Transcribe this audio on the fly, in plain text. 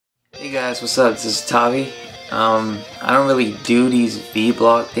Hey guys, what's up? This is Tavy. I don't really do these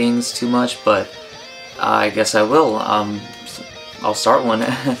vlog things too much, but I guess I will. I'll start one.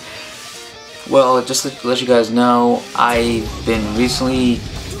 Well, just to let you guys know, I've been recently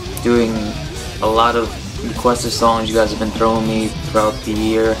doing a lot of requested songs you guys have been throwing me throughout the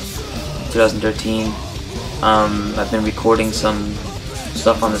year 2013. I've been recording some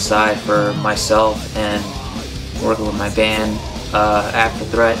stuff on the side for myself and working with my band, After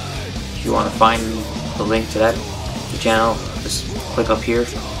Threat. If you want to find the link to that channel, just click up here.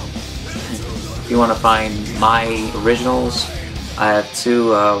 If you want to find my originals, I have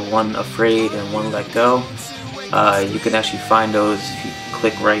two, one Afraid and one Let Go. You can actually find those if you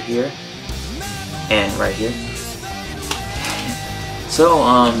click right here and right here. So,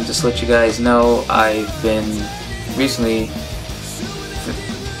 just to let you guys know, I've been recently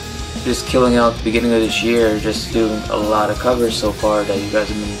just killing out the beginning of this year, just doing a lot of covers so far that you guys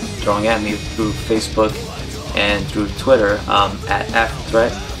have been throwing at me through Facebook and through Twitter, at After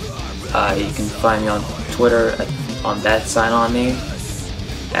Threat. You can find me on Twitter on that sign-on name,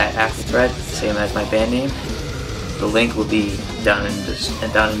 at After Threat, same as my band name. The link will be down in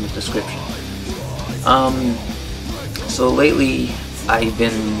the description. So lately I've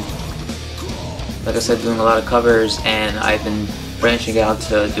been, like I said, doing a lot of covers, and I've been branching out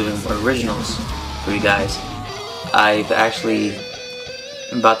to doing originals for you guys. I've actually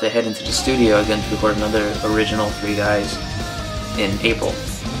about to head into the studio again to record another original for you guys in April.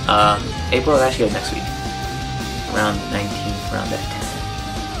 April is actually next week, around the 19th, around that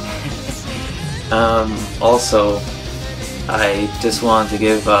time. Also, I just wanted to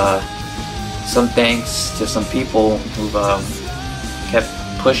give some thanks to some people who've kept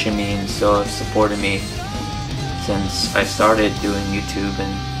pushing me and still supported me since I started doing YouTube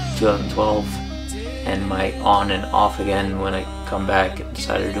in 2012, and my on and off again when I come back and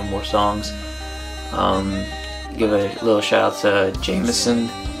decided to do more songs. Give a little shout out to Jameson,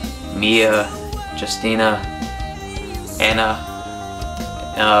 Mia, Justina, Anna,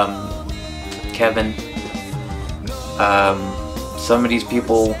 Kevin. Some of these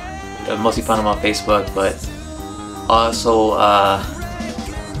people, I mostly found them on Facebook, but also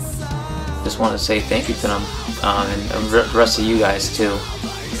just want to say thank you to them. And the rest of you guys too,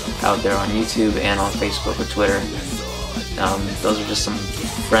 out there on YouTube and on Facebook or Twitter. Those are just some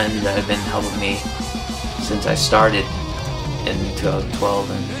friends that have been helping me since I started in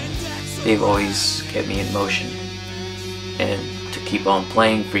 2012, and they've always kept me in motion and to keep on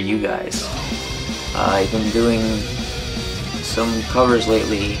playing for you guys. I've been doing some covers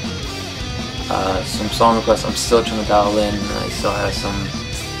lately, some song requests. I'm still trying to dial in. I still have some.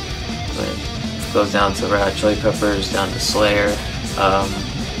 Goes down to Red Hot Chili Peppers, down to Slayer, some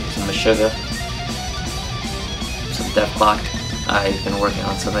Meshuggah, some Def Clock. I've been working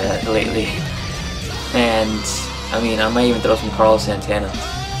on some of that lately, and I mean I might even throw some Carlos Santana.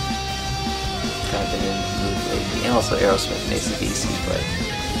 Kind of been in the mood lately, and also Aerosmith and AC/DC, but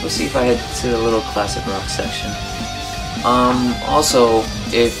we'll see if I head to the little classic rock section. Also,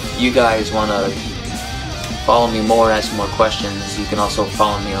 if you guys want to follow me more and ask more questions, you can also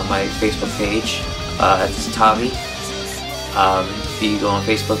follow me on my Facebook page. It's Tavy. If you go on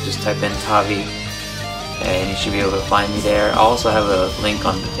Facebook, just type in Tavy and you should be able to find me there. I also have a link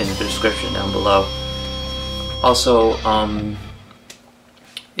in the description down below. Also,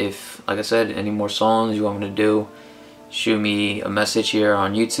 if, like I said, any more songs you want me to do, shoot me a message here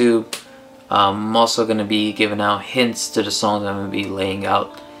on YouTube. I'm also going to be giving out hints to the songs I'm going to be laying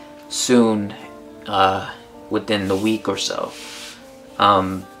out soon, within the week or so.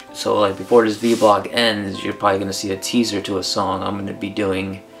 So like before this vlog ends, you're probably gonna see a teaser to a song I'm gonna be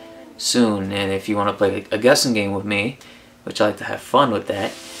doing soon. And if you want to play a guessing game with me, which I like to have fun with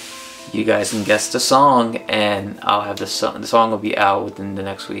that, you guys can guess the song, and I'll have the song will be out within the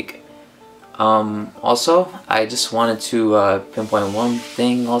next week. Also, I just wanted to pinpoint one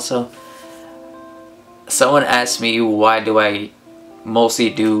thing. Also, someone asked me why do I mostly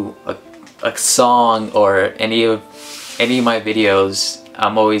do a song or any of my videos.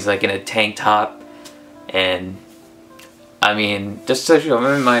 I'm always like in a tank top, and I mean, just so you know,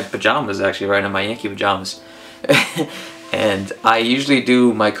 I'm in my pajamas actually, right, in my Yankee pajamas. And I usually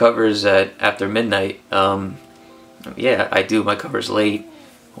do my covers after midnight. Yeah, I do my covers late,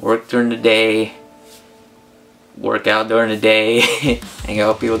 work during the day, work out during the day, hang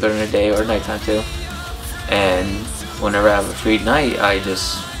out with people during the day or nighttime too. And whenever I have a free night, I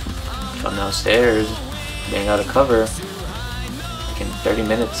just come downstairs, bang out a cover, like in 30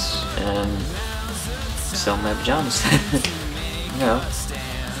 minutes, and still in my pajamas. You know,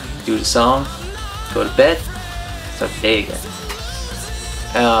 do the song, go to bed, start the day again.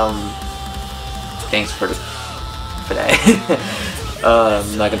 Thanks for that.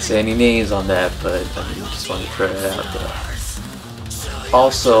 I'm not gonna say any names on that, but I just wanted to throw that out there.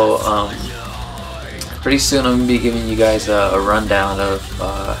 Also, pretty soon I'm gonna be giving you guys a rundown of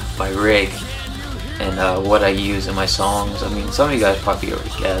my rig and what I use in my songs. I mean, some of you guys probably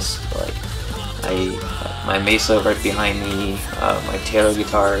already guessed. Like, my Mesa right behind me, my Taylor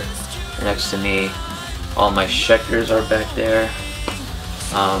guitar next to me, all my Schecters are back there.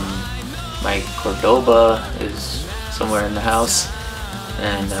 My Cordoba is somewhere in the house,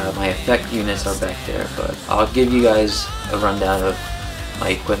 and my effect units are back there. But I'll give you guys a rundown of my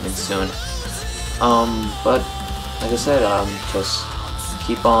equipment soon. But like I said, just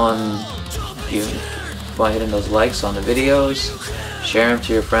keep on hitting those likes on the videos, share them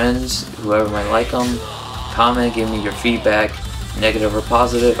to your friends, whoever might like them, comment, give me your feedback, negative or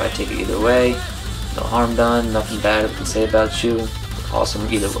positive. I take it either way. No harm done, nothing bad I can say about you. Awesome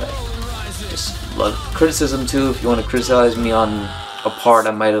either way. Just love criticism too. If you want to criticize me on a part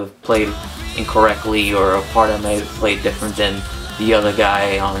I might have played incorrectly, or a part I might have played different than the other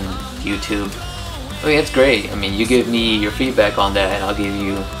guy on YouTube, I mean, it's great. I mean, you give me your feedback on that and I'll give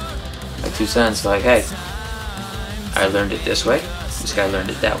you my 2 cents. Like, hey, I learned it this way, this guy learned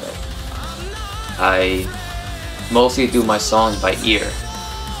it that way. I mostly do my songs by ear.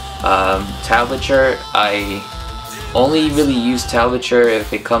 Tablature, I only really use tablature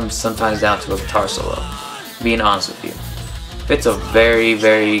if it comes sometimes down to a guitar solo, being honest with you. If it's a very,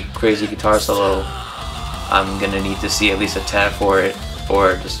 very crazy guitar solo, I'm gonna need to see at least a tab for it,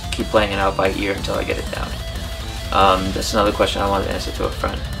 or just keep playing it out by ear until I get it down. That's another question I wanted to answer to a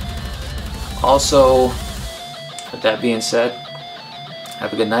friend. Also, with that being said,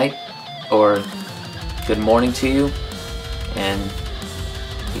 have a good night, or good morning to you, and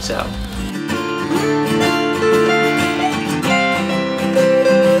peace out.